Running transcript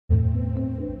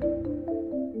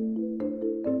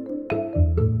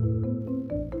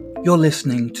You're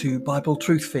listening to Bible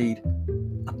Truth Feed,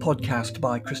 a podcast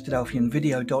by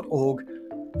Christadelphianvideo.org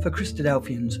for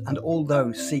Christadelphians and all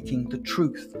those seeking the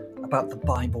truth about the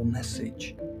Bible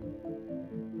message.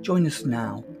 Join us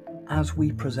now as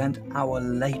we present our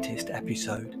latest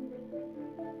episode.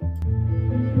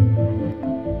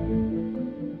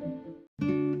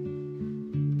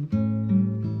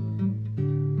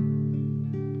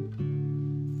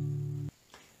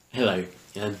 Hello,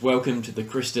 and welcome to the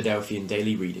Christadelphian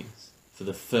Daily Readings for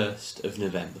the 1st of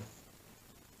November.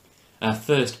 Our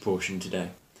first portion today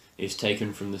is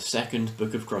taken from the second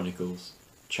book of Chronicles,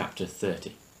 chapter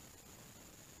 30.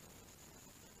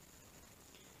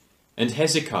 And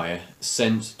Hezekiah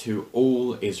sent to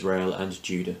all Israel and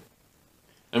Judah,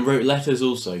 and wrote letters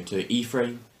also to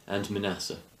Ephraim and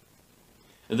Manasseh,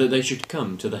 that they should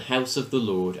come to the house of the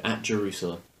Lord at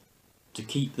Jerusalem, to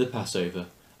keep the Passover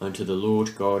unto the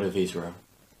Lord God of Israel.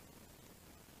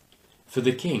 For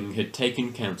the king had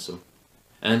taken counsel,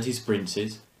 and his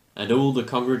princes, and all the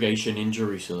congregation in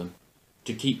Jerusalem,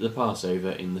 to keep the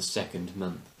Passover in the 2nd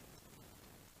month.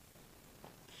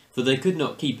 For they could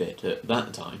not keep it at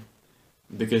that time,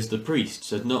 because the priests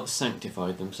had not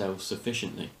sanctified themselves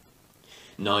sufficiently,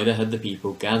 neither had the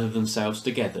people gathered themselves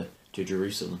together to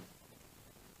Jerusalem.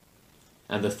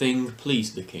 And the thing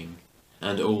pleased the king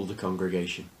and all the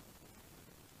congregation.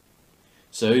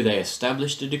 So they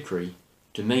established a decree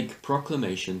to make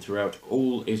proclamation throughout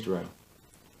all Israel,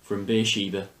 from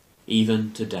Beersheba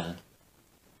even to Dan,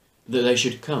 that they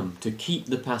should come to keep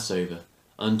the Passover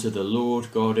unto the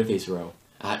Lord God of Israel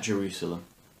at Jerusalem.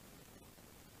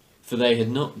 For they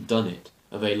had not done it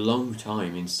of a long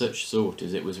time in such sort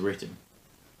as it was written.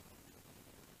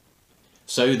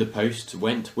 So the posts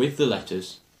went with the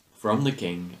letters from the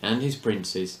king and his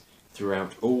princes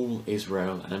throughout all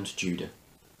Israel and Judah.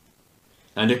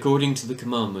 And according to the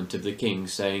commandment of the king,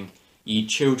 saying, Ye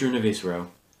children of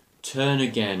Israel, turn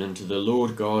again unto the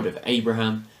Lord God of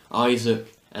Abraham,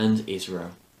 Isaac, and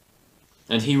Israel.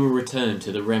 And he will return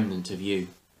to the remnant of you,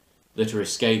 that are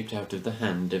escaped out of the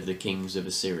hand of the kings of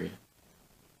Assyria.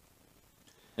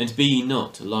 And be ye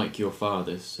not like your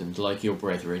fathers, and like your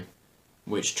brethren,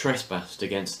 which trespassed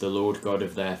against the Lord God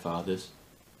of their fathers,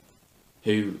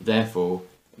 who therefore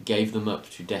gave them up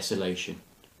to desolation,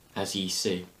 as ye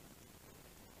see.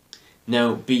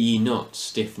 Now be ye not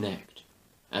stiff-necked,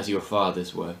 as your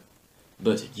fathers were,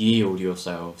 but yield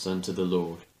yourselves unto the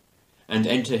Lord, and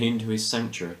enter into his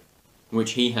sanctuary,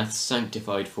 which he hath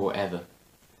sanctified for ever,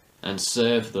 and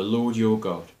serve the Lord your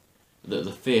God, that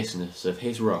the fierceness of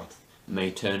his wrath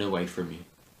may turn away from you.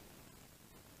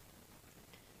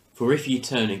 For if ye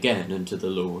turn again unto the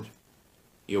Lord,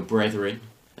 your brethren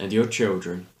and your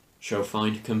children shall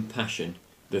find compassion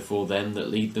before them that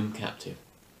lead them captive,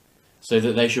 so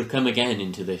that they shall come again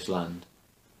into this land.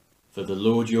 For the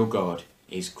Lord your God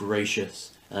is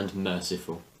gracious and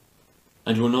merciful,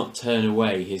 and will not turn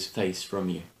away his face from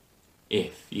you,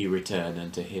 if ye return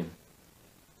unto him.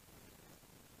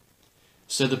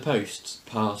 So the posts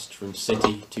passed from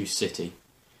city to city,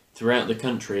 throughout the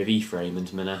country of Ephraim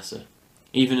and Manasseh,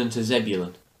 even unto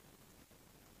Zebulun.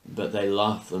 But they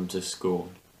laughed them to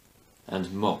scorn,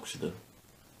 and mocked them.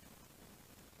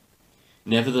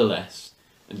 Nevertheless,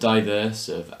 divers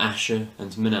of Asher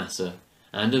and Manasseh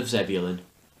and of Zebulun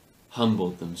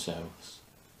humbled themselves,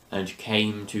 and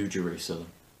came to Jerusalem.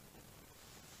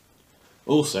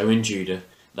 Also in Judah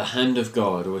the hand of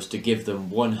God was to give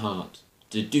them one heart,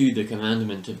 to do the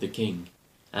commandment of the king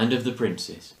and of the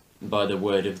princes, by the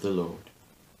word of the Lord.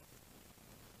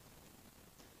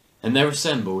 And there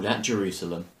assembled at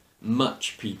Jerusalem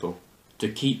much people, to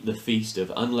keep the feast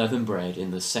of unleavened bread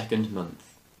in the 2nd month,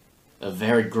 a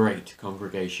very great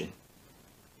congregation.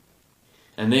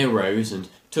 And they arose and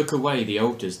took away the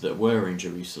altars that were in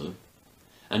Jerusalem,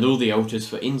 and all the altars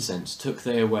for incense took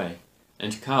they away,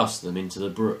 and cast them into the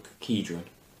brook Kidron.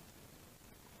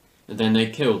 And then they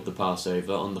killed the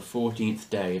Passover on the 14th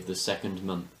day of the 2nd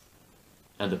month,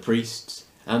 and the priests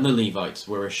and the Levites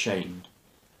were ashamed,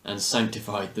 and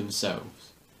sanctified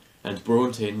themselves, and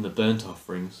brought in the burnt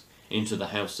offerings into the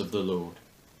house of the Lord.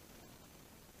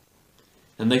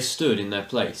 And they stood in their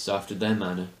place after their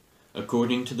manner,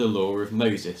 according to the law of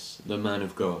Moses, the man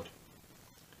of God.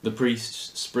 The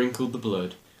priests sprinkled the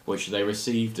blood which they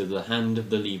received at the hand of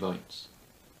the Levites.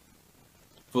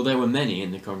 For there were many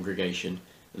in the congregation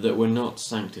that were not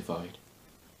sanctified.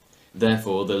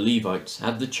 Therefore the Levites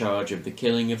had the charge of the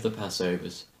killing of the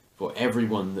Passovers for every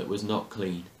one that was not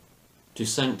clean, to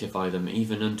sanctify them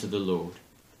even unto the Lord.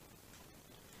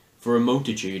 For a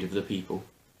multitude of the people,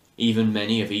 even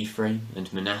many of Ephraim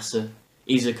and Manasseh,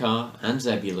 Issachar and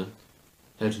Zebulun,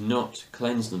 had not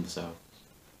cleansed themselves,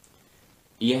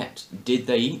 Yet did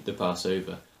they eat the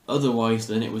Passover, otherwise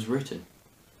than it was written.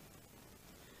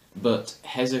 But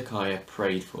Hezekiah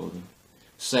prayed for them,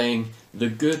 saying, The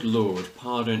good Lord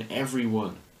pardon every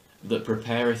one that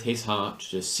prepareth his heart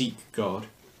to seek God,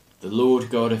 the Lord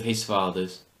God of his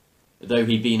fathers, though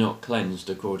he be not cleansed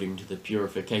according to the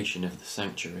purification of the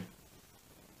sanctuary.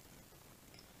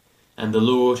 And the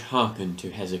Lord hearkened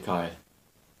to Hezekiah,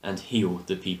 and healed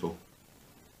the people.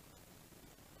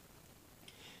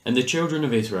 And the children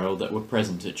of Israel that were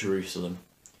present at Jerusalem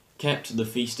kept the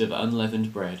feast of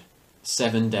unleavened bread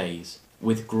 7 days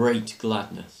with great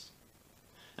gladness.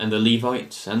 And the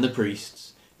Levites and the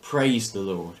priests praised the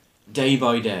Lord day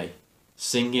by day,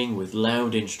 singing with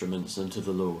loud instruments unto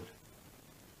the Lord.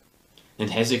 And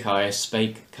Hezekiah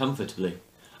spake comfortably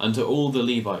unto all the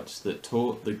Levites that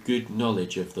taught the good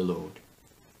knowledge of the Lord.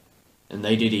 And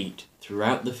they did eat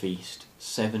throughout the feast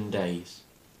 7 days,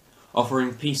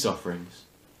 offering peace offerings,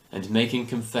 and making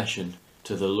confession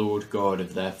to the Lord God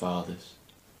of their fathers.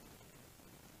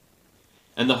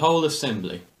 And the whole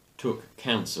assembly took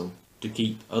counsel to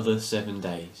keep other 7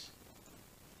 days,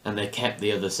 and they kept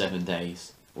the other 7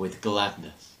 days with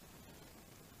gladness.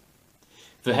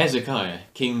 For Hezekiah,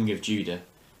 king of Judah,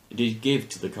 did give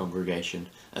to the congregation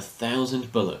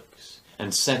 1,000 bullocks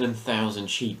and 7,000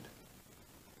 sheep.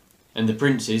 And the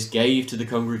princes gave to the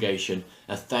congregation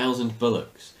 1,000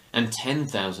 bullocks and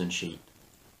 10,000 sheep.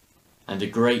 And a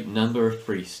great number of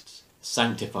priests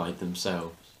sanctified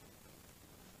themselves.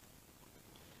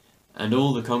 And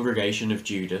all the congregation of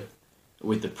Judah,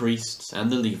 with the priests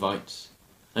and the Levites,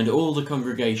 and all the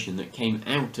congregation that came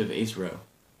out of Israel,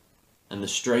 and the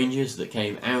strangers that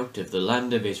came out of the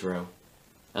land of Israel,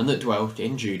 and that dwelt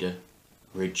in Judah,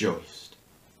 rejoiced.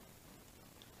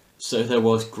 So there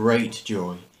was great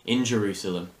joy in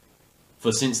Jerusalem,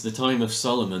 for since the time of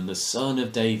Solomon the son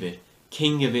of David,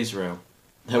 king of Israel,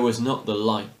 there was not the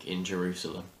like in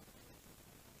Jerusalem.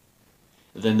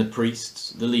 Then the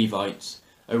priests, the Levites,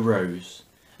 arose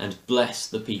and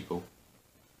blessed the people,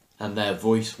 and their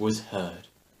voice was heard,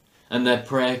 and their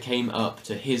prayer came up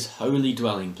to his holy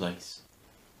dwelling place,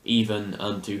 even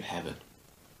unto heaven.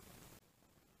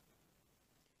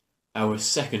 Our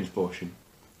second portion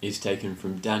is taken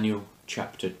from Daniel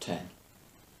chapter 10.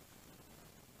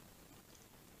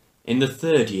 In the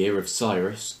 3rd year of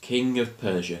Cyrus, king of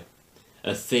Persia,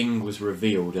 a thing was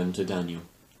revealed unto Daniel,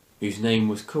 whose name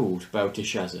was called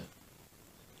Belteshazzar.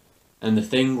 And the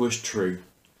thing was true,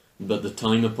 but the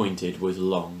time appointed was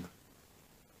long.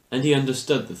 And he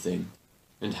understood the thing,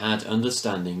 and had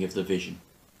understanding of the vision.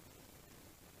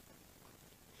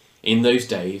 In those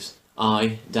days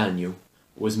I, Daniel,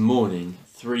 was mourning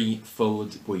 3 full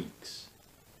weeks.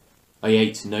 I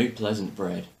ate no pleasant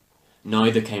bread,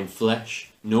 neither came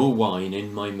flesh nor wine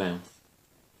in my mouth.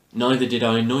 Neither did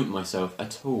I anoint myself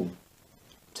at all,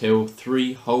 till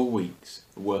 3 whole weeks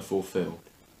were fulfilled.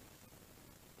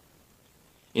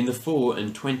 In the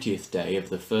 24th day of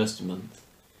the 1st month,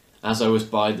 as I was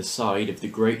by the side of the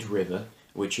great river,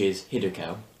 which is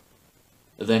Hiddekel,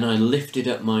 then I lifted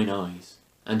up mine eyes,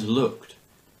 and looked,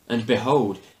 and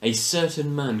behold, a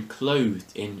certain man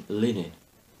clothed in linen,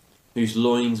 whose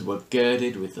loins were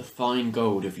girded with the fine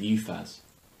gold of Uphaz.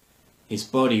 His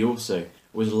body also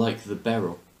was like the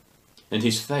beryl, and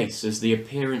his face as the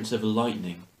appearance of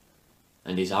lightning,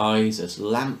 and his eyes as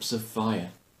lamps of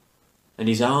fire, and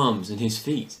his arms and his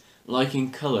feet like in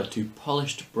colour to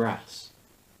polished brass,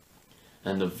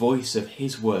 and the voice of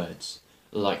his words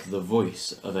like the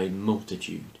voice of a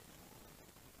multitude.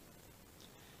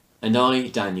 And I,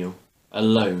 Daniel,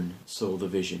 alone saw the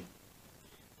vision,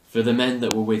 for the men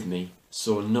that were with me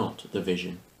saw not the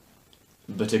vision,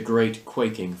 but a great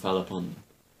quaking fell upon them,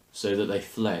 so that they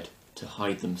fled to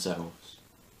hide themselves.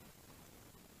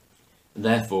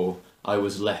 Therefore I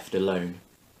was left alone,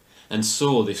 and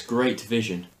saw this great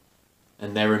vision,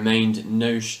 and there remained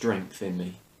no strength in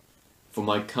me, for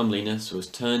my comeliness was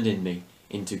turned in me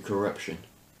into corruption,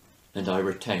 and I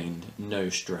retained no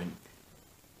strength.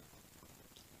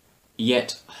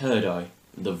 Yet heard I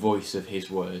the voice of his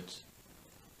words,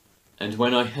 and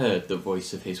when I heard the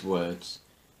voice of his words,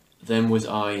 then was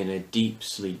I in a deep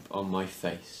sleep on my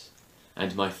face,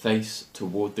 and my face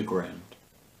toward the ground.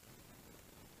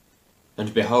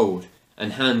 And behold,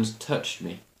 an hand touched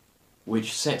me,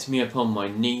 which set me upon my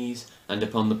knees and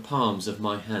upon the palms of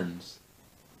my hands.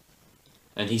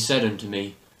 And he said unto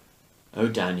me, O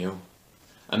Daniel,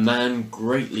 a man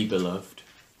greatly beloved,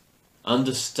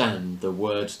 understand the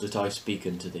words that I speak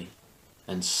unto thee,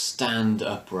 and stand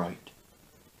upright.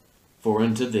 For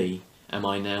unto thee am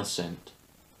I now sent.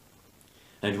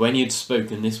 And when he had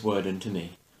spoken this word unto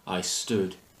me, I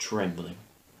stood trembling.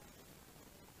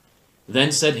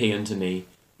 Then said he unto me,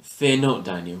 Fear not,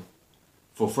 Daniel,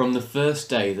 for from the first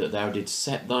day that thou didst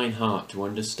set thine heart to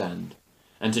understand,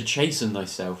 and to chasten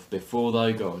thyself before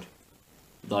thy God,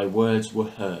 thy words were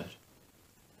heard,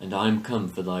 and I am come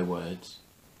for thy words.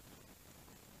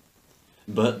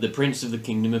 But the prince of the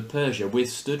kingdom of Persia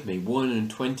withstood me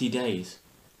 21 days.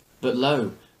 But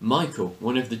lo, Michael,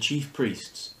 one of the chief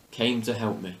priests, came to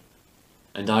help me,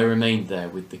 and I remained there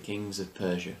with the kings of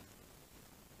Persia.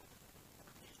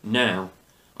 Now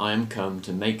I am come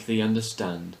to make thee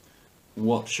understand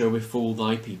what shall befall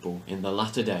thy people in the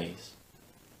latter days,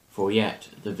 for yet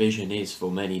the vision is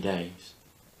for many days.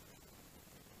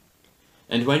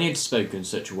 And when he had spoken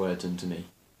such words unto me,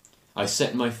 I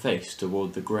set my face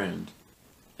toward the ground,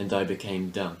 and I became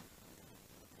dumb.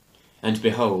 And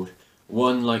behold,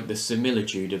 one like the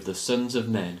similitude of the sons of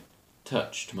men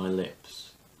touched my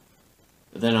lips.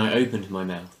 Then I opened my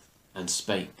mouth, and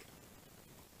spake,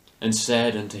 and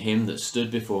said unto him that stood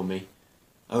before me,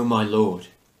 O my Lord,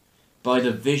 by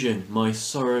the vision my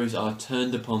sorrows are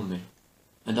turned upon me,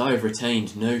 and I have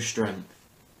retained no strength.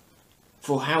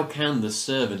 For how can the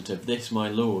servant of this my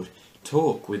Lord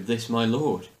talk with this my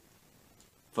Lord?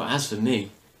 For as for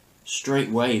me,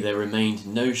 straightway there remained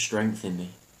no strength in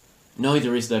me,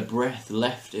 neither is there breath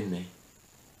left in me.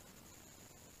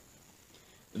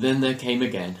 Then there came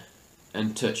again,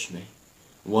 and touched me,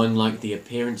 one like the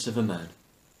appearance of a man,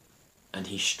 and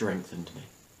he strengthened me.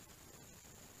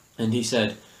 And he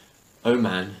said, O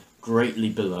man, greatly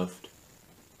beloved,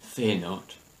 fear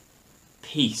not,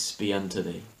 peace be unto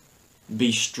thee.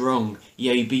 Be strong,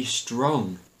 yea, be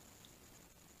strong.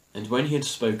 And when he had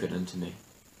spoken unto me,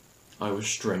 I was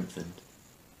strengthened,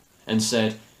 and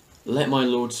said, Let my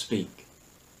Lord speak,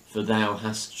 for thou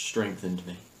hast strengthened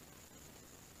me.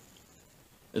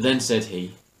 Then said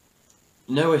he,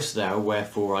 Knowest thou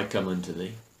wherefore I come unto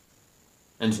thee?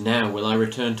 And now will I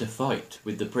return to fight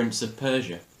with the prince of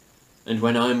Persia, and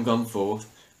when I am gone forth,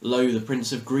 lo, the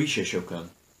prince of Grecia shall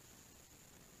come.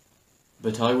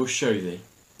 But I will show thee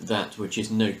that which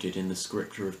is noted in the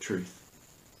scripture of truth.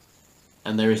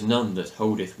 And there is none that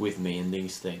holdeth with me in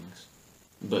these things,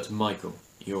 but Michael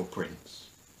your prince.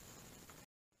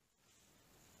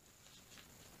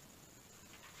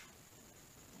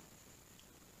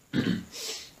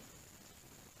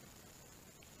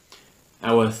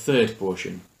 Our third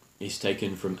portion is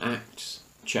taken from Acts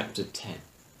chapter 10.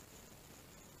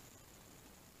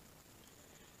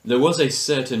 There was a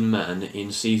certain man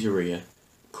in Caesarea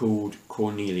called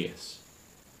Cornelius,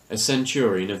 a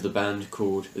centurion of the band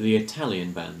called the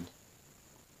Italian band,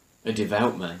 a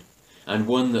devout man, and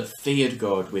one that feared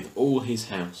God with all his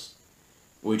house,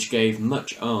 which gave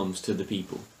much alms to the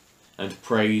people, and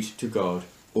prayed to God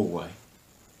always.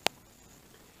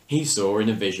 He saw in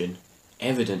a vision,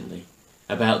 evidently,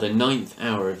 about the 9th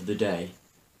hour of the day,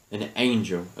 an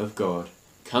angel of God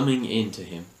coming in to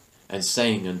him, and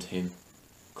saying unto him,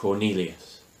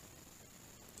 Cornelius.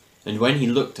 And when he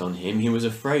looked on him, he was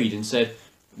afraid, and said,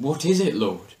 What is it,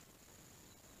 Lord?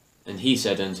 And he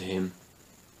said unto him,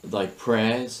 Thy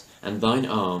prayers and thine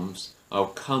alms are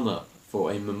come up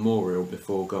for a memorial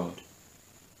before God.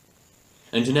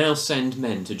 And now send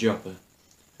men to Joppa,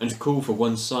 and call for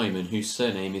one Simon, whose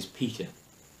surname is Peter.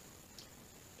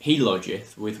 He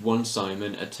lodgeth with one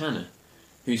Simon a tanner,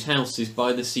 whose house is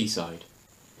by the seaside.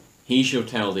 He shall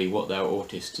tell thee what thou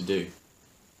oughtest to do.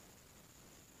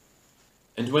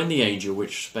 And when the angel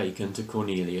which spake unto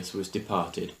Cornelius was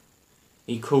departed,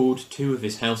 he called 2 of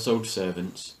his household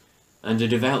servants, and a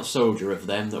devout soldier of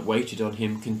them that waited on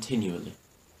him continually.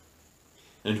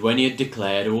 And when he had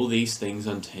declared all these things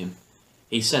unto him,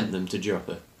 he sent them to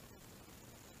Joppa.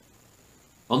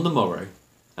 On the morrow,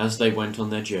 as they went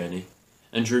on their journey,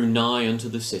 and drew nigh unto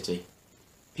the city,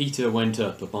 Peter went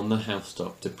up upon the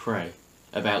housetop to pray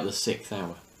about the 6th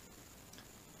hour.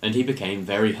 And he became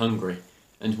very hungry,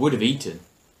 and would have eaten,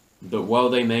 but while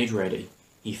they made ready,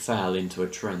 he fell into a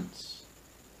trance,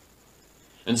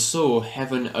 and saw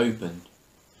heaven opened,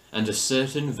 and a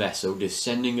certain vessel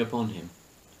descending upon him,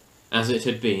 as it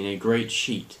had been a great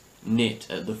sheet knit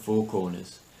at the 4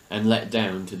 corners, and let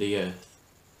down to the earth,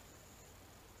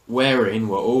 wherein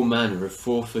were all manner of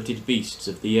 4-footed beasts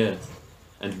of the earth,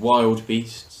 and wild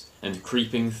beasts, and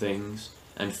creeping things,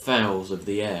 and fowls of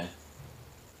the air.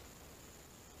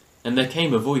 And there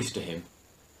came a voice to him,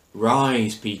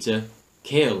 Rise, Peter,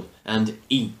 kill and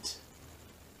eat.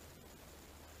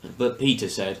 But Peter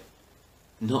said,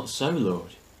 Not so,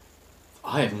 Lord.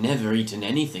 I have never eaten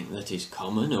anything that is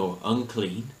common or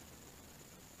unclean.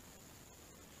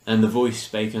 And the voice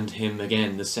spake unto him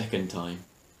again the 2nd time,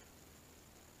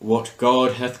 What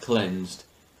God hath cleansed,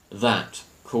 that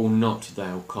call not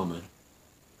thou common.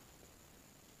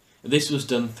 This was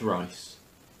done thrice,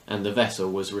 and the vessel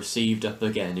was received up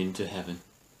again into heaven.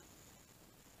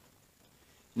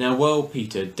 Now while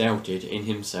Peter doubted in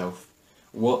himself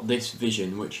what this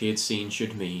vision which he had seen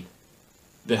should mean,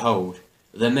 behold,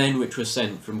 the men which were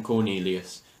sent from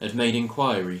Cornelius had made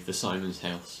inquiry for Simon's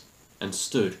house, and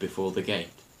stood before the gate,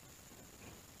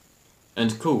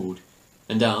 and called,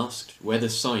 and asked whether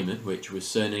Simon, which was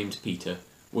surnamed Peter,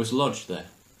 was lodged there.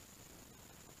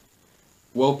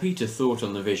 While Peter thought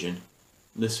on the vision,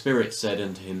 the Spirit said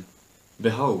unto him,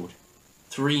 Behold,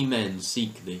 3 men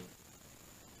seek thee.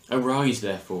 Arise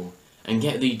therefore, and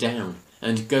get thee down,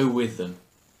 and go with them,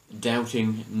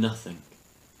 doubting nothing,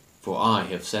 for I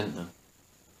have sent them.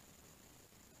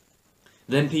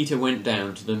 Then Peter went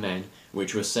down to the men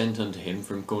which were sent unto him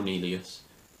from Cornelius,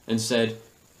 and said,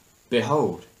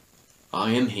 Behold,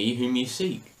 I am he whom ye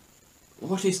seek.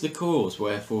 What is the cause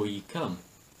wherefore ye come?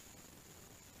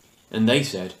 And they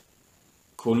said,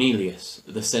 Cornelius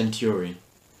the centurion,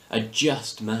 a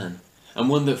just man, and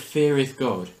one that feareth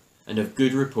God, and of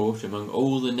good report among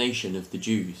all the nation of the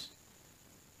Jews,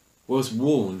 was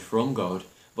warned from God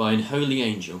by an holy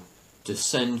angel to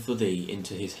send for thee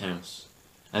into his house,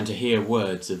 and to hear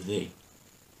words of thee.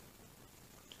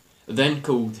 Then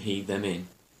called he them in,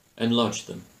 and lodged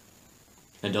them.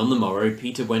 And on the morrow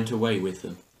Peter went away with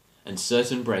them, and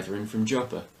certain brethren from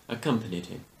Joppa accompanied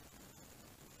him.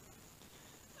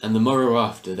 And the morrow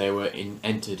after they were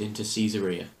entered into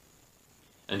Caesarea,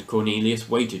 and Cornelius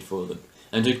waited for them,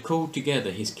 and had called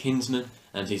together his kinsmen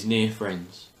and his near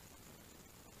friends.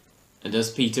 And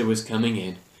as Peter was coming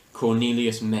in,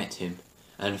 Cornelius met him,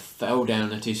 and fell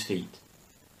down at his feet,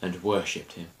 and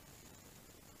worshipped him.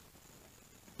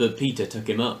 But Peter took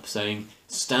him up, saying,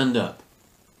 Stand up,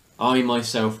 I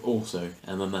myself also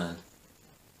am a man.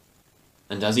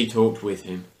 And as he talked with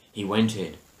him, he went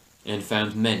in, and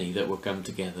found many that were come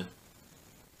together.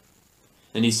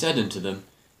 And he said unto them,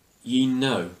 Ye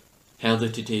know how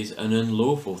that it is an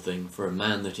unlawful thing for a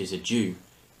man that is a Jew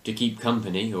to keep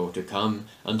company or to come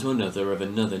unto another of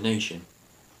another nation.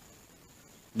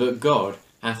 But God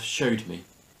hath showed me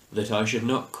that I should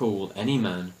not call any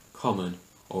man common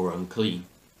or unclean.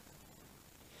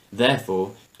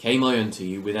 Therefore came I unto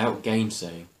you without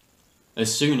gainsaying,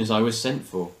 as soon as I was sent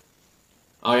for.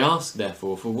 I ask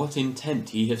therefore for what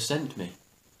intent ye have sent me.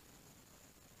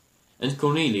 And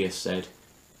Cornelius said,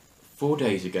 4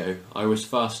 days ago I was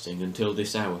fasting until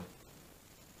this hour,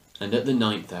 and at the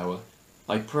 9th hour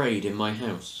I prayed in my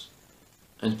house,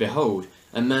 and behold,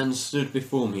 a man stood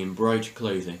before me in bright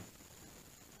clothing,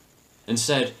 and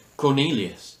said,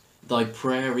 Cornelius, thy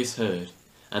prayer is heard,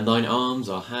 and thine alms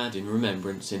are had in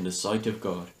remembrance in the sight of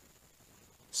God.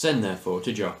 Send therefore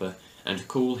to Joppa, and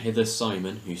call hither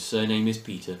Simon, whose surname is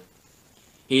Peter.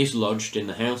 He is lodged in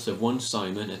the house of one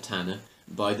Simon a tanner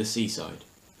by the seaside,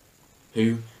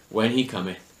 who, when he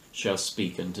cometh, shall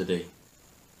speak unto thee.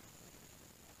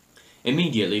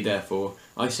 Immediately therefore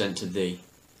I sent to thee,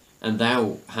 and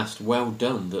thou hast well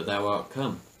done that thou art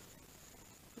come.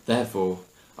 Therefore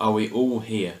are we all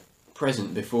here,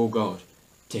 present before God,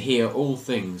 to hear all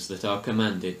things that are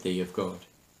commanded thee of God.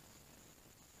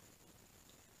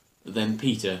 Then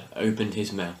Peter opened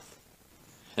his mouth,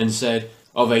 and said,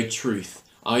 Of a truth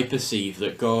I perceive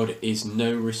that God is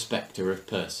no respecter of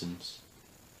persons,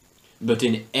 but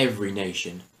in every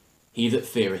nation he that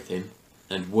feareth him,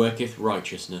 and worketh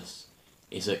righteousness,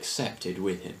 is accepted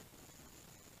with him.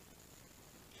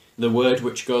 The word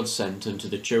which God sent unto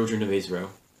the children of Israel,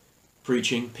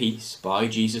 preaching peace by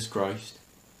Jesus Christ,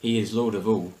 he is Lord of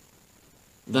all.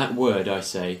 That word, I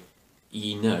say,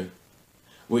 ye know,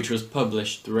 which was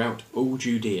published throughout all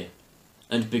Judea,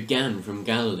 and began from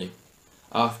Galilee,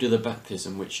 after the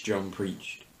baptism which John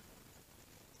preached.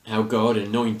 How God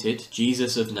anointed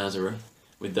Jesus of Nazareth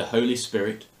with the Holy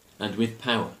Spirit and with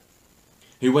power,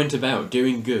 who went about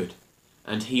doing good,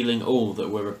 and healing all that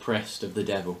were oppressed of the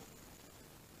devil,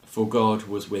 for God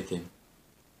was with him.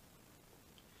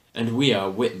 And we are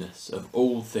witness of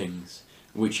all things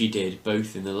which he did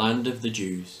both in the land of the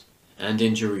Jews and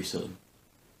in Jerusalem,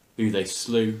 who they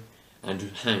slew and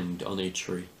hanged on a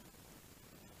tree.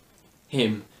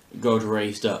 Him God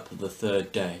raised up the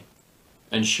 3rd day,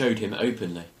 and showed him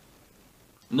openly,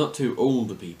 not to all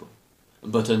the people,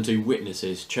 but unto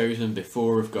witnesses chosen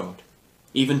before of God,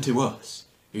 even to us,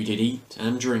 who did eat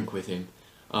and drink with him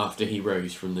after he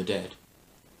rose from the dead.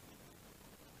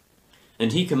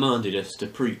 And he commanded us to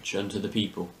preach unto the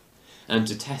people, and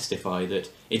to testify that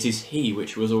it is he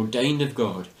which was ordained of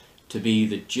God to be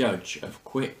the judge of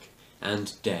quick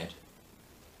and dead.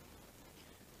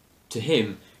 To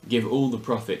him give all the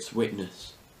prophets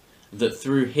witness, that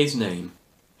through his name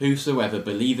whosoever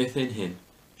believeth in him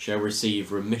shall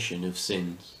receive remission of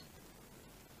sins.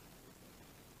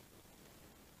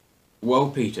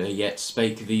 While Peter yet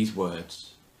spake these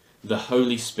words, the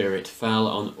Holy Spirit fell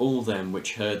on all them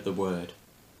which heard the word.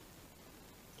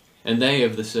 And they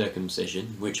of the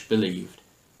circumcision which believed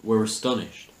were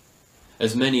astonished,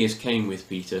 as many as came with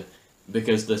Peter,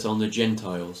 because that on the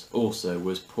Gentiles also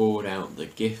was poured out the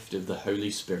gift of the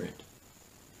Holy Spirit.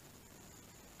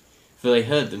 For they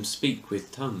heard them speak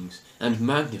with tongues, and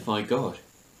magnify God.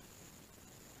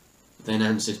 Then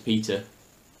answered Peter,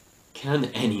 Can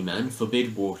any man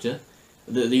forbid water,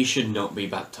 that these should not be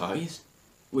baptized,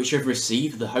 which have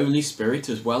received the Holy Spirit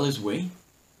as well as we?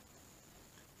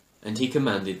 And he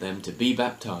commanded them to be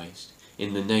baptized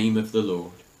in the name of the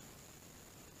Lord.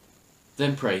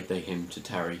 Then prayed they him to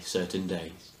tarry certain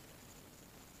days.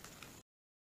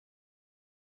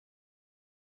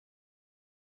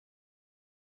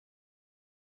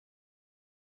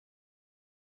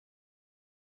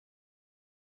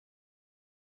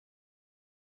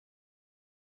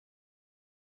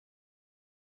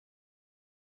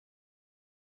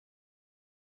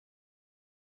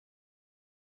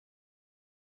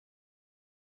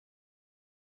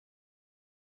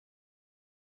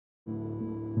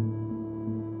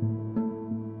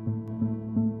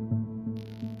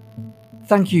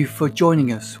 Thank you for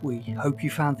joining us. We hope you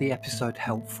found the episode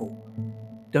helpful.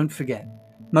 Don't forget,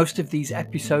 most of these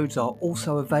episodes are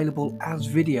also available as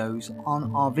videos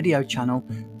on our video channel,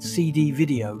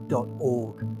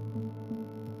 cdvideo.org.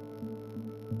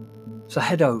 So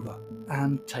head over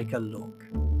and take a look.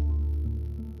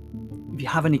 If you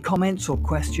have any comments or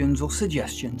questions or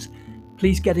suggestions,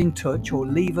 please get in touch or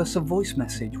leave us a voice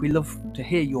message. We love to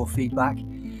hear your feedback.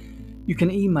 You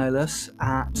can email us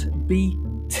at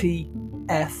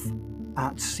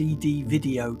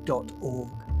btf@cdvideo.org.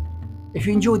 If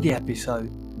you enjoyed the episode,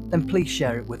 then please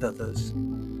share it with others.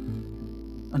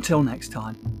 Until next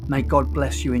time, may God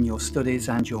bless you in your studies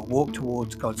and your walk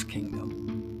towards God's kingdom.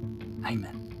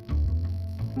 Amen.